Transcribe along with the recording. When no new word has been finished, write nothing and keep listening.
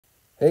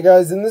Hey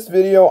guys, in this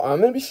video, I'm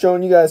going to be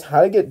showing you guys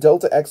how to get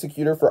Delta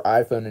Executor for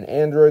iPhone and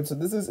Android. So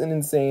this is an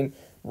insane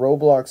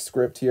Roblox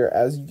script here,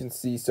 as you can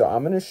see. So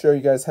I'm going to show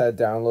you guys how to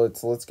download it.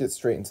 So let's get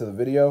straight into the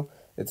video.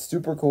 It's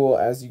super cool,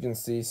 as you can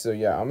see. So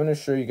yeah, I'm going to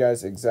show you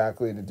guys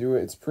exactly to do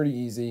it. It's pretty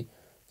easy.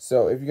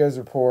 So if you guys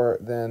are poor,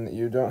 then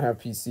you don't have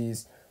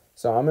PCs.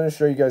 So I'm going to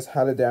show you guys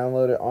how to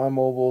download it on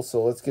mobile.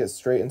 So let's get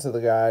straight into the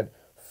guide.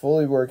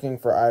 Fully working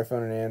for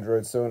iPhone and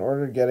Android. So in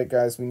order to get it,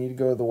 guys, we need to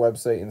go to the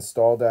website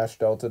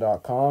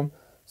install-delta.com.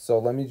 So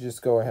let me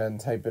just go ahead and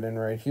type it in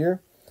right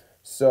here.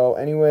 So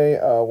anyway,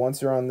 once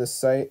you're on this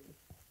site,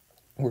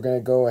 we're going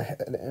to go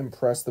ahead and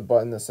press the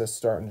button that says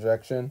Start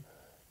Injection,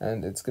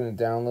 and it's going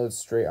to download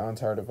straight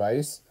onto our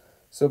device.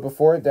 So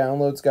before it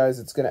downloads, guys,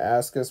 it's going to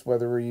ask us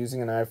whether we're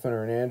using an iPhone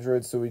or an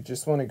Android. So we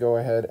just want to go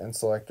ahead and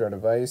select our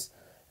device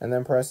and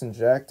then press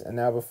Inject. And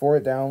now before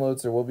it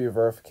downloads, there will be a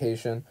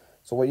verification.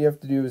 So what you have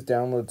to do is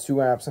download 2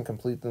 apps and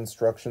complete the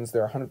instructions.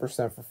 They're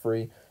 100% for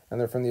free, and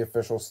they're from the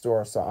official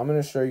store. So I'm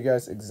going to show you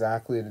guys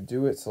exactly how to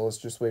do it. So let's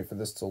just wait for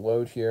this to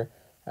load here,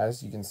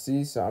 as you can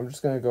see. So I'm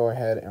just going to go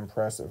ahead and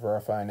press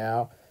Verify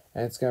Now,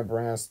 and it's going to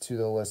bring us to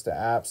the list of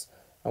apps.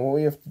 And what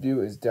we have to do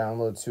is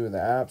download 2 of the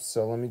apps.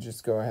 So let me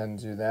just go ahead and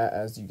do that,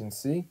 as you can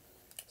see.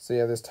 So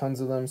yeah, there's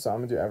tons of them. So I'm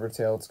going to do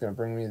Evertail. It's going to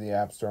bring me to the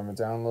App Store. I'm going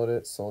to download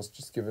it. So let's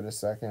just give it a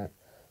second.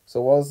 So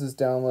while this is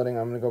downloading,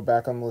 I'm going to go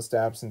back on the list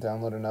of apps and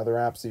download another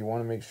app. So you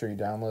want to make sure you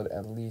download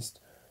at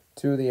least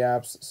 2 of the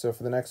apps. So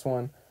for the next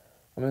one,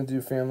 I'm going to do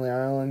Family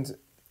Island,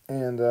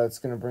 and it's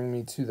going to bring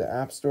me to the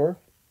App Store.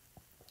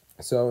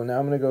 So now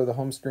I'm going to go to the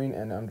home screen,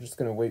 and I'm just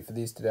going to wait for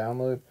these to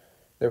download.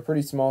 They're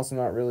pretty small, so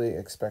I'm not really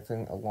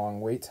expecting a long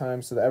wait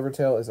time. So the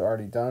Evertail is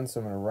already done,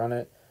 so I'm going to run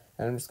it.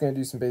 And I'm just going to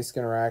do some basic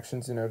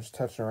interactions, just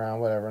touching around,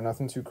 whatever,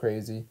 nothing too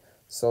crazy.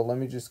 So let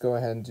me just go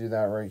ahead and do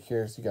that right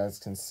here so you guys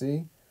can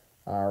see.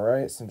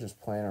 Alright, so I'm just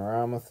playing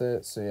around with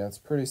it. So yeah, it's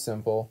pretty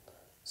simple.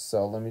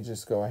 So let me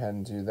just go ahead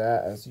and do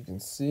that, as you can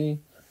see.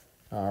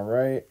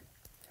 Alright,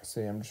 so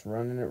yeah, I'm just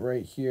running it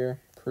right here.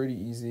 Pretty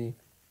easy.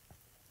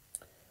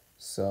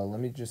 So let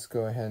me just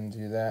go ahead and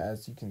do that,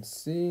 as you can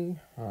see.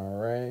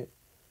 Alright,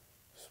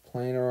 just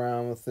playing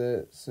around with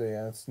it. So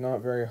yeah, it's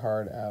not very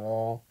hard at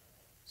all.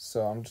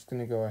 So I'm just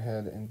going to go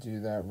ahead and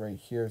do that right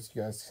here, as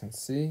you guys can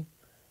see.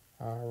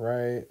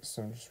 Alright,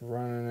 so I'm just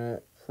running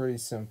it. Pretty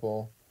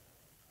simple.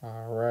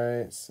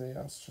 Alright, so yeah,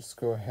 let's just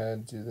go ahead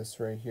and do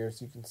this right here,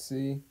 so you can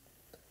see.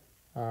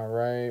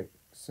 Alright,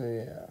 so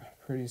yeah,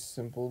 pretty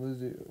simple to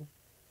do.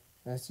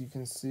 As you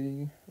can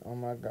see, oh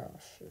my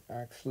gosh, it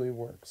actually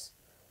works.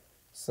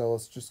 So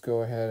let's just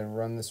go ahead and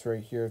run this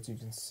right here, as you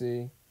can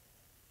see.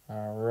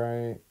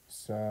 Alright,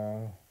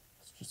 so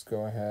let's just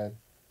go ahead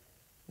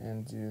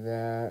and do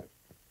that.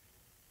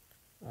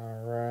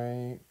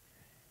 Alright,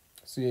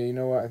 so yeah, you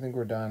know what, I think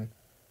we're done.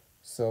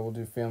 So we'll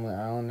do Family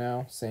Island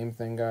now. Same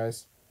thing,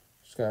 guys.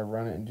 Just gotta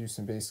run it and do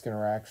some basic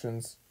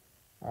interactions.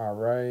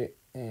 Alright,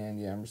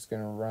 and yeah, I'm just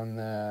gonna run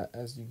that,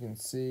 as you can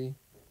see.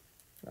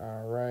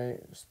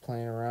 Alright, just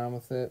playing around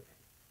with it.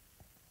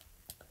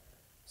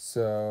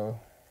 So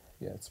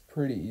yeah, it's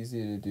pretty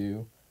easy to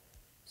do.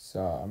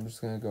 So I'm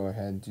just gonna go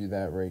ahead and do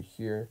that right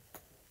here,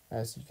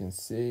 as you can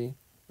see.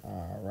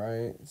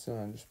 Alright, so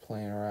I'm just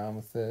playing around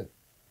with it.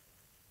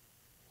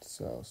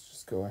 So let's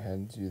just go ahead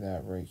and do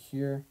that right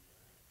here.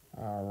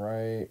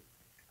 Alright,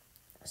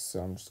 so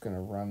I'm just gonna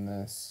run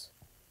this.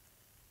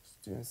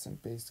 Doing some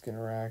basic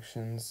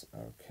interactions.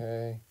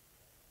 Okay,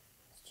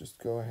 let's just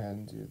go ahead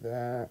and do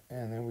that,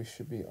 and then we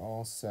should be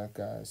all set,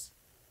 guys.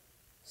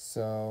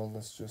 So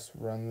let's just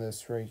run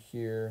this right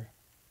here.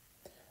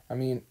 I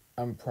mean,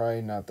 I'm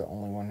probably not the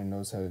only one who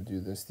knows how to do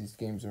this. These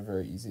games are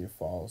very easy to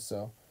follow,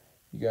 so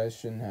you guys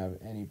shouldn't have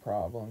any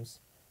problems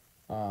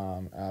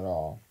at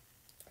all.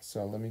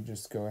 So let me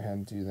just go ahead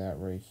and do that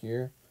right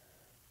here,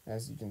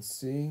 as you can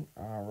see.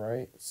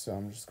 Alright, so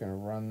I'm just going to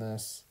run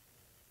this,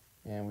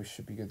 and we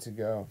should be good to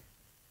go.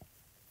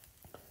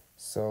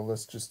 So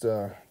let's just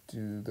do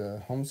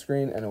the home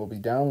screen, and it will be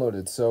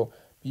downloaded. So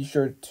be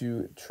sure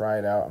to try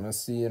it out. I'm going to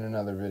see you in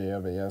another video.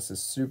 But yeah, this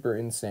is super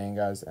insane,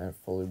 guys, and it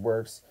fully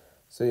works.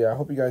 So yeah, I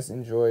hope you guys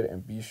enjoyed,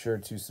 and be sure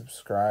to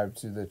subscribe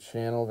to the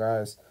channel,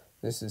 guys.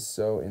 This is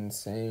so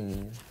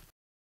insane.